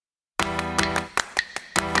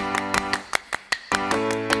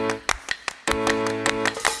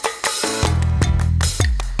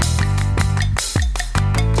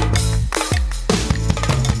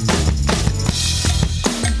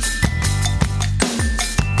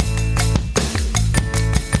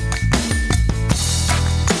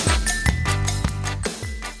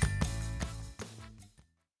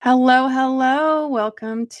Hello, hello.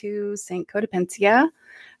 Welcome to St. Codepensia,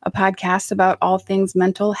 a podcast about all things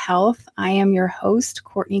mental health. I am your host,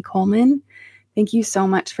 Courtney Coleman. Thank you so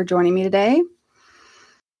much for joining me today.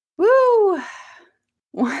 Woo!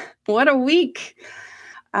 What a week.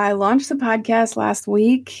 I launched the podcast last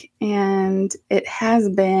week, and it has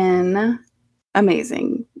been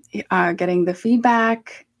amazing. Getting the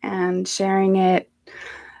feedback and sharing it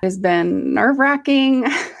has been nerve-wracking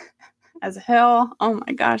as hell. Oh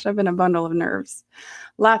my gosh, I've been a bundle of nerves.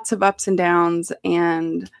 Lots of ups and downs,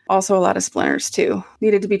 and also a lot of splinters too.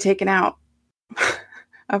 Needed to be taken out.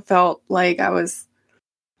 I felt like I was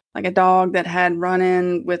like a dog that had run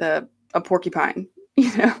in with a porcupine,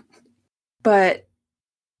 But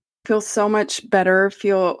feel so much better,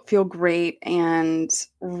 feel great, and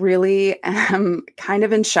really am kind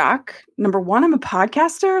of in shock. Number one, I'm a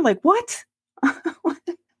podcaster. Like, what?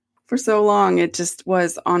 For so long, it just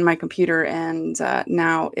was on my computer, and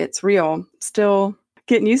now it's real. Still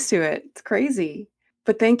getting used to it. It's crazy.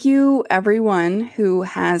 But thank you, everyone who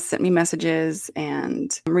has sent me messages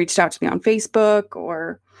and reached out to me on Facebook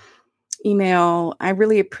or email. I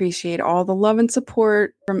really appreciate all the love and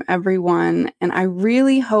support from everyone. And I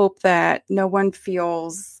really hope that no one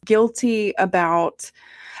feels guilty about,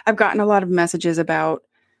 I've gotten a lot of messages about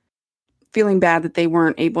feeling bad that they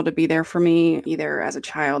weren't able to be there for me either as a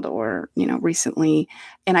child or, recently.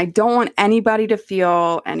 And I don't want anybody to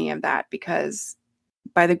feel any of that, because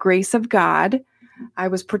by the grace of God, I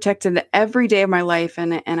was protected every day of my life,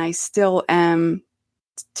 and I still am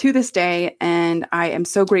to this day. And I am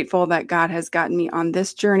so grateful that God has gotten me on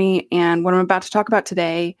this journey. And what I'm about to talk about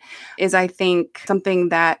today is, I think, something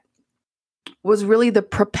that was really the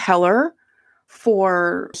propeller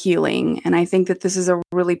for healing. And I think that this is a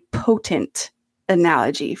really potent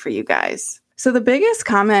analogy for you guys. So the biggest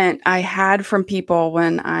comment I had from people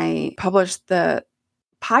when I published the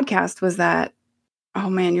podcast was that, oh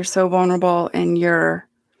man, you're so vulnerable and you're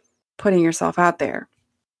putting yourself out there.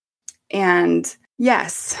 And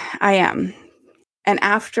yes, I am. And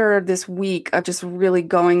after this week of just really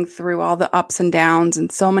going through all the ups and downs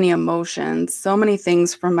and so many emotions, so many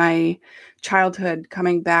things from my childhood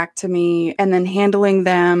coming back to me, and then handling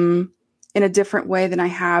them in a different way than I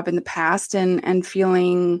have in the past, and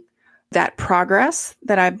feeling that progress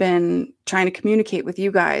that I've been trying to communicate with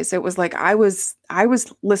you guys. It was like I was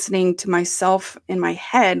listening to myself in my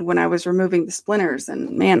head when I was removing the splinters,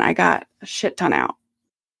 and man, I got a shit ton out.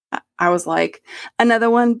 I was like, another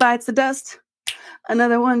one bites the dust.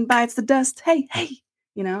 Another one bites the dust. Hey.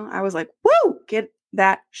 I was like, woo, get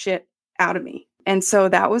that shit out of me. And so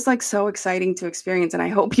that was like so exciting to experience. And I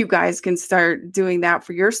hope you guys can start doing that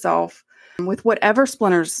for yourself with whatever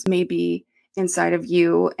splinters may be inside of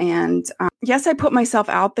you. And yes, I put myself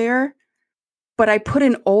out there, but I put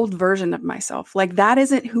an old version of myself. Like, that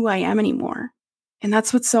isn't who I am anymore. And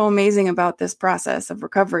that's what's so amazing about this process of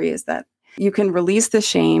recovery, is that you can release the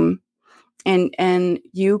shame, and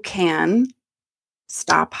you can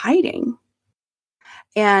stop hiding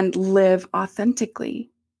and live authentically.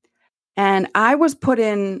 And I was put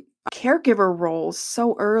in caregiver roles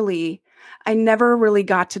so early, I never really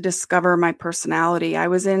got to discover my personality. I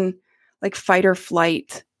was in like fight or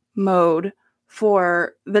flight mode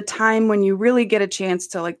for the time when you really get a chance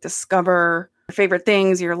to like discover your favorite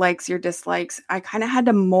things, your likes, your dislikes. I kind of had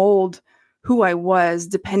to mold who I was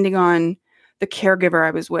depending on the caregiver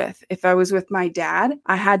I was with. If I was with my dad,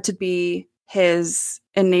 I had to be his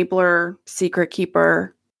enabler, secret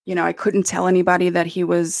keeper. I couldn't tell anybody that he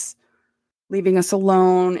was leaving us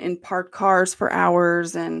alone in parked cars for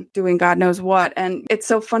hours and doing God knows what. And it's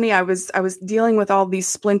so funny. I was dealing with all these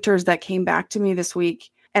splinters that came back to me this week,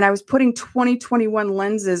 and I was putting 2021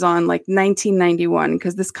 lenses on like 1991,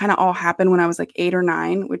 because this kind of all happened when I was like 8 or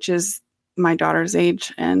 9, which is my daughter's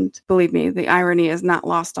age. And believe me, the irony is not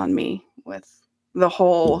lost on me with the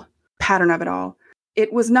whole pattern of it all.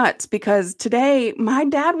 It was nuts, because today my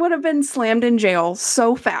dad would have been slammed in jail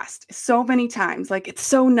so fast, so many times. Like, it's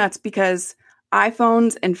so nuts, because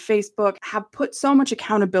iPhones and Facebook have put so much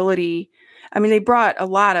accountability. I mean, they brought a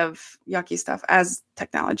lot of yucky stuff as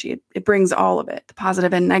technology. It brings all of it, the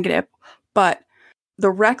positive and negative. But the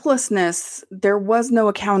recklessness, there was no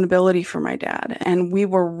accountability for my dad, and we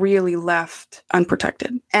were really left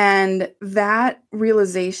unprotected. And that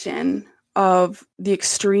realization of the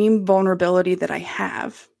extreme vulnerability that I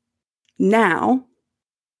have now,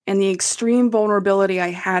 and the extreme vulnerability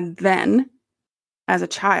I had then as a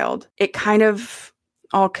child, it kind of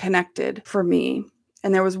all connected for me.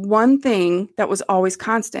 And there was one thing that was always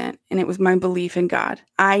constant, and it was my belief in God.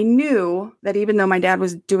 I knew that even though my dad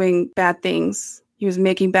was doing bad things, he was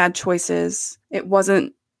making bad choices, it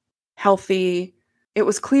wasn't healthy, it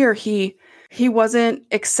was clear he wasn't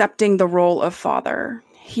accepting the role of father.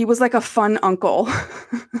 He was like a fun uncle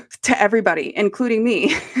to everybody, including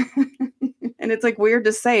me. And it's like weird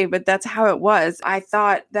to say, but that's how it was. I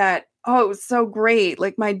thought that, oh, it was so great.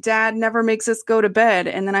 Like my dad never makes us go to bed.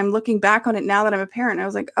 And then I'm looking back on it now that I'm a parent. I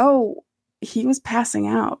was like, oh, he was passing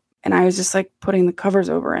out. And I was just like putting the covers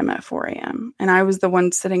over him at 4 a.m. And I was the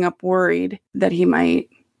one sitting up worried that he might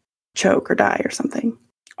choke or die or something.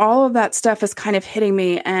 All of that stuff is kind of hitting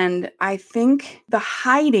me. And I think the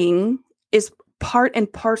hiding is part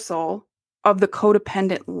and parcel of the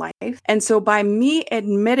codependent life. And so by me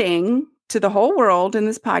admitting to the whole world in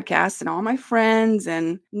this podcast and all my friends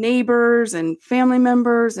and neighbors and family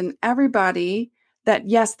members and everybody that,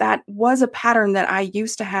 yes, that was a pattern that I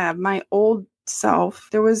used to have, my old self,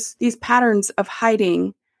 there was these patterns of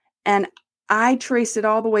hiding. And I traced it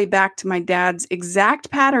all the way back to my dad's exact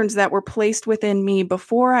patterns that were placed within me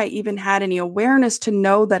before I even had any awareness to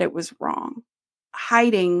know that it was wrong.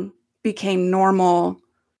 Hiding became normal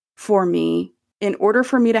for me. In order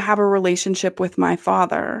for me to have a relationship with my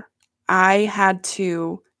father, I had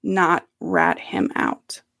to not rat him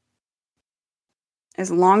out.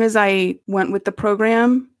 As long as I went with the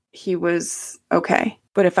program, he was okay.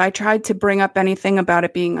 But if I tried to bring up anything about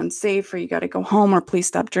it being unsafe or you got to go home or please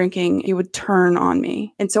stop drinking, he would turn on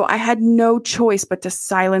me. And so I had no choice but to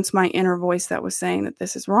silence my inner voice that was saying that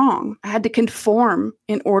this is wrong. I had to conform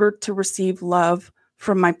in order to receive love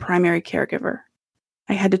from my primary caregiver.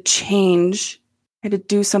 I had to change. I had to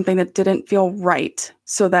do something that didn't feel right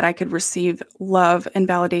so that I could receive love and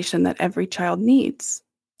validation that every child needs.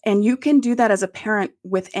 And you can do that as a parent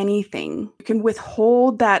with anything. You can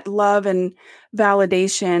withhold that love and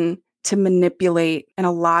validation to manipulate. And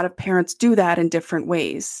a lot of parents do that in different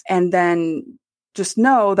ways. And then just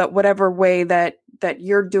know that whatever way that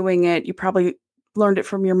you're doing it, you probably learned it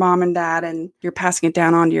from your mom and dad and you're passing it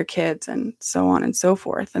down onto your kids and so on and so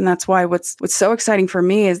forth. And that's why what's so exciting for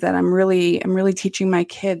me is that I'm really teaching my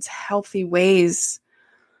kids healthy ways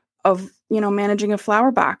of, managing a flower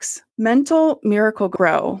box. Mental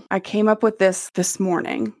Miracle-Gro. I came up with this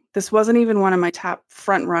morning. This wasn't even one of my top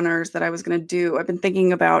front runners that I was going to do. I've been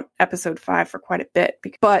thinking about episode 5 for quite a bit,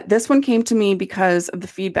 but this one came to me because of the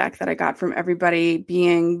feedback that I got from everybody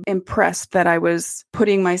being impressed that I was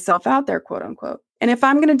putting myself out there, quote unquote. And if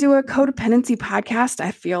I'm going to do a codependency podcast,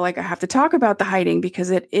 I feel like I have to talk about the hiding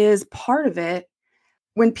because it is part of it.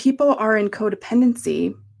 When people are in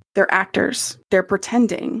codependency, they're actors. They're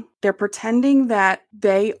pretending. They're pretending that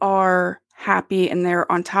they are happy and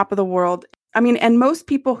they're on top of the world. I mean, and most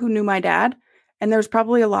people who knew my dad, and there's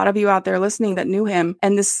probably a lot of you out there listening that knew him,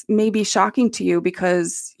 and this may be shocking to you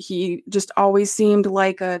because he just always seemed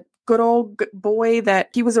like a good old boy that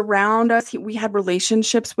he was around us. We had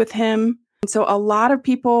relationships with him. And so a lot of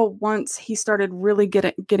people, once he started really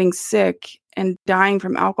getting sick and dying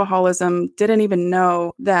from alcoholism, didn't even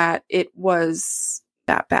know that it was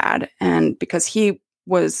that bad. And because he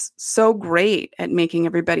was so great at making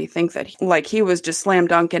everybody think that he was just slam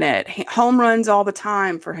dunking it, home runs all the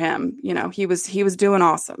time for him. He was doing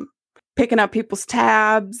awesome, picking up people's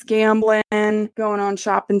tabs, gambling, going on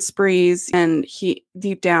shopping sprees. And he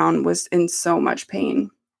deep down was in so much pain.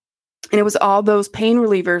 And it was all those pain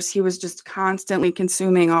relievers. He was just constantly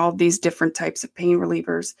consuming all these different types of pain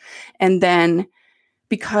relievers. And then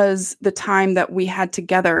because the time that we had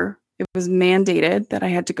together, it was mandated that I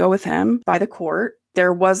had to go with him by the court.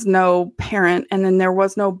 There was no parent, and then there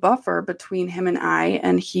was no buffer between him and I.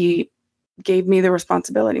 And he gave me the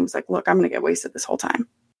responsibility. He was like, look, I'm going to get wasted this whole time,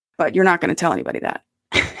 but you're not going to tell anybody that.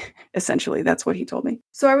 Essentially, that's what he told me.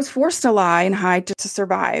 So I was forced to lie and hide to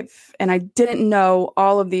survive. And I didn't know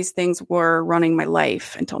all of these things were running my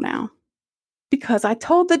life until now because I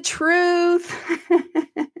told the truth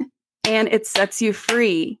and it sets you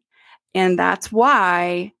free. And that's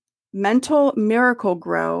why Mental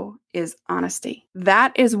Miracle-Gro is honesty.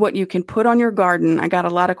 That is what you can put on your garden. I got a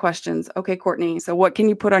lot of questions. Okay, Courtney, so what can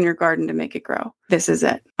you put on your garden to make it grow? This is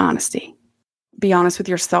it. Honesty. Be honest with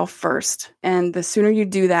yourself first. And the sooner you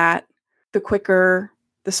do that, the quicker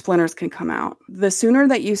the splinters can come out. The sooner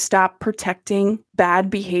that you stop protecting bad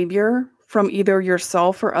behavior from either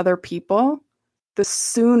yourself or other people, the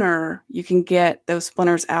sooner you can get those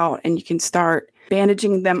splinters out and you can start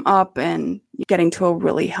bandaging them up and getting to a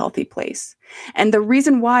really healthy place. And the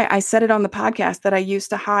reason why I said it on the podcast that I used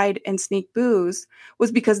to hide and sneak booze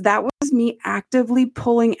was because that was me actively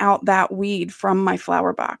pulling out that weed from my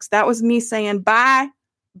flower box. That was me saying, bye,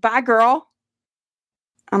 girl.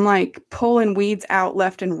 I'm like pulling weeds out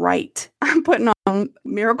left and right. I'm putting on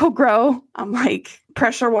Miracle-Gro. I'm like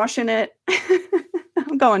pressure washing it.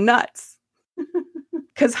 I'm going nuts.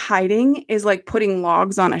 Because hiding is like putting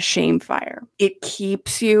logs on a shame fire. It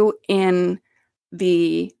keeps you in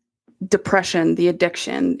the depression, the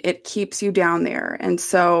addiction. It keeps you down there. And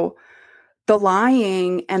so the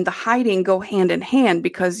lying and the hiding go hand in hand,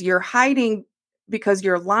 because you're hiding because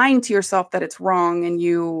you're lying to yourself that it's wrong, and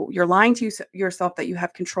you're lying to yourself that you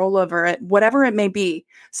have control over it, whatever it may be.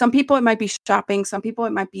 Some people it might be shopping, some people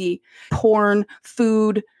it might be porn,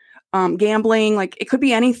 food, gambling. Like it could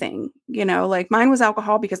be anything, like mine was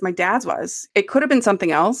alcohol because my dad's was. It could have been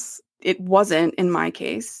something else. It wasn't in my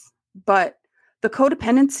case. But the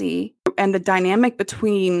codependency and the dynamic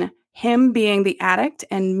between him being the addict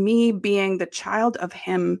and me being the child of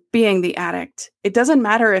him being the addict. It doesn't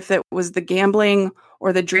matter if it was the gambling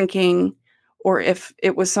or the drinking, or if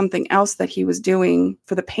it was something else that he was doing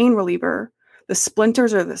for the pain reliever. The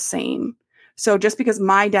splinters are the same. So just because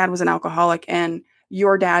my dad was an alcoholic and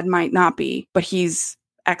your dad might not be, but he's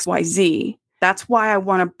XYZ, that's why I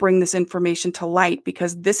want to bring this information to light,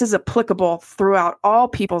 because this is applicable throughout all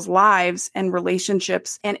people's lives and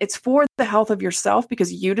relationships. And it's for the health of yourself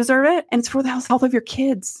because you deserve it. And it's for the health of your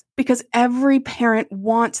kids, because every parent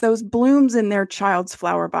wants those blooms in their child's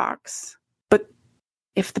flower box. But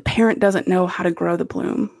if the parent doesn't know how to grow the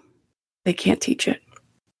bloom, they can't teach it.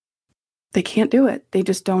 They can't do it. They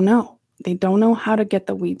just don't know. They don't know how to get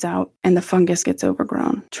the weeds out, and the fungus gets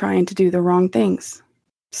overgrown trying to do the wrong things.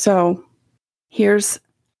 So here's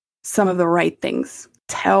some of the right things.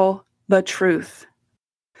 Tell the truth.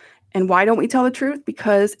 And why don't we tell the truth?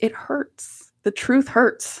 Because it hurts. The truth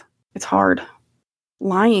hurts. It's hard.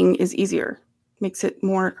 Lying is easier. Makes it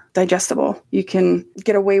more digestible. You can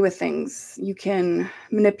get away with things. You can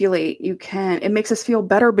manipulate. It makes us feel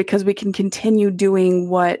better because we can continue doing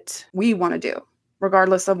what we want to do,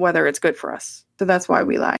 regardless of whether it's good for us. So that's why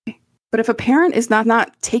we lie. But if a parent is not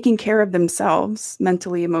taking care of themselves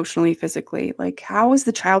mentally, emotionally, physically, like how is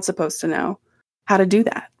the child supposed to know how to do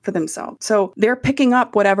that for themselves? So they're picking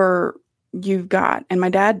up whatever you've got. And my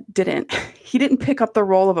dad didn't. He didn't pick up the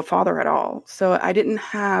role of a father at all. So I didn't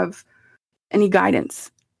have any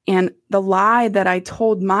guidance. And the lie that I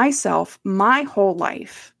told myself my whole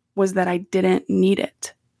life was that I didn't need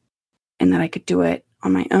it and that I could do it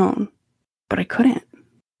on my own. But I couldn't.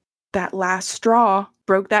 That last straw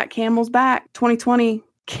broke that camel's back. 2020,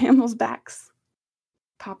 camel's backs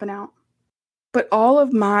popping out. But all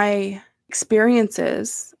of my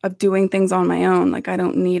experiences of doing things on my own, like I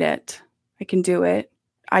don't need it, I can do it.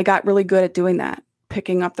 I got really good at doing that,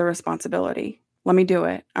 picking up the responsibility. Let me do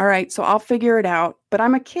it. All right, so I'll figure it out. But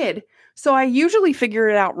I'm a kid, so I usually figure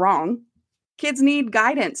it out wrong. Kids need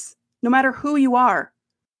guidance, no matter who you are.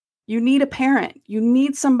 You need a parent. You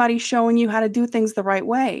need somebody showing you how to do things the right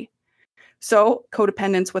way. So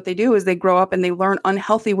codependents, what they do is they grow up and they learn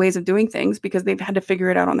unhealthy ways of doing things because they've had to figure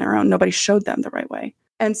it out on their own. Nobody showed them the right way.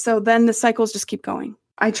 And so then the cycles just keep going.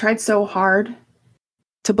 I tried so hard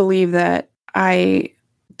to believe that I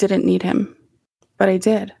didn't need him, but I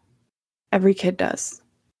did. Every kid does.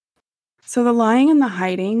 So the lying and the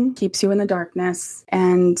hiding keeps you in the darkness,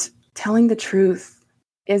 and telling the truth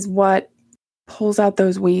is what pulls out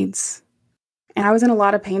those weeds. And I was in a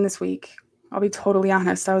lot of pain this week. I'll be totally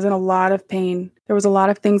honest. I was in a lot of pain. There was a lot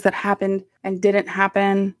of things that happened and didn't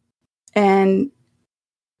happen. And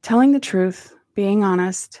telling the truth, being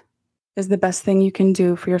honest, is the best thing you can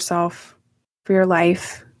do for yourself, for your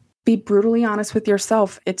life. Be brutally honest with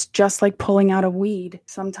yourself. It's just like pulling out a weed.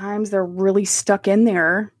 Sometimes they're really stuck in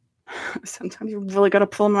there. Sometimes you really got to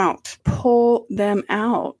pull them out. Pull them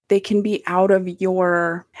out. They can be out of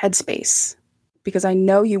your headspace, because I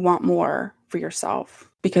know you want more for yourself.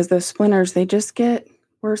 Because those splinters, they just get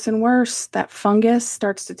worse and worse. That fungus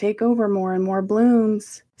starts to take over more and more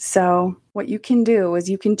blooms. So what you can do is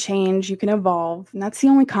you can change, you can evolve. And that's the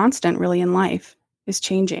only constant really in life, is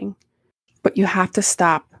changing. But you have to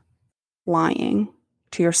stop lying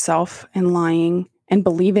to yourself and lying and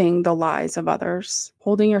believing the lies of others.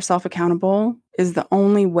 Holding yourself accountable is the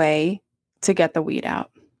only way to get the weed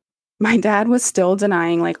out. My dad was still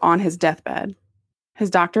denying, like on his deathbed.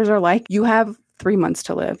 His doctors are like, you have 3 months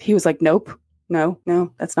to live. He was like, nope, no,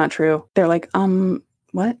 that's not true. They're like,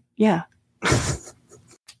 what? Yeah.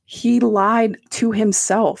 He lied to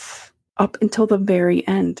himself up until the very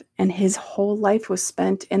end. And his whole life was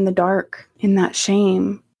spent in the dark, in that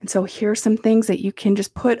shame. And so here's some things that you can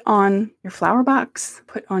just put on your flower box,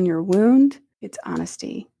 put on your wound. It's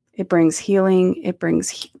honesty. It brings healing. It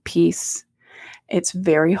brings peace. It's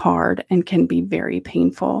very hard and can be very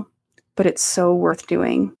painful, but it's so worth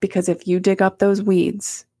doing, because if you dig up those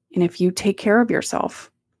weeds and if you take care of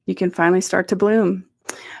yourself, you can finally start to bloom.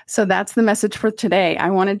 So that's the message for today. I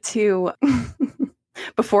wanted to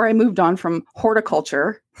before I moved on from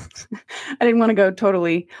horticulture, I didn't want to go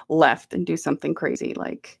totally left and do something crazy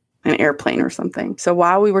like an airplane or something. So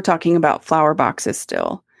while we were talking about flower boxes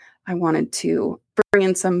still, I wanted to bring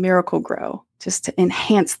in some Miracle-Gro just to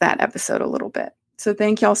enhance that episode a little bit. So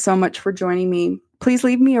thank y'all so much for joining me. Please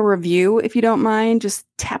leave me a review if you don't mind. Just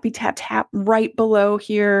tap right below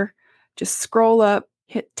here. Just scroll up,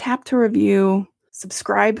 hit tap to review,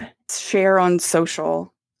 subscribe, share on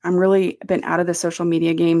social. I'm really been out of the social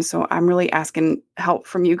media game, so I'm really asking help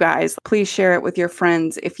from you guys. Please share it with your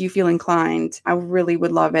friends if you feel inclined. I really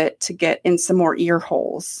would love it to get in some more ear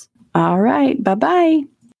holes. All right, bye-bye.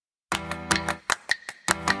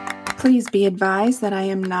 Please be advised that I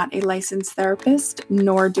am not a licensed therapist,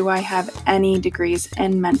 nor do I have any degrees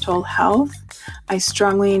in mental health. I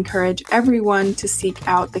strongly encourage everyone to seek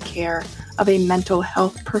out the care of a mental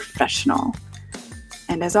health professional.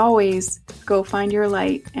 And as always, go find your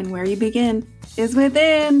light, and where you begin is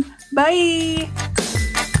within. Bye!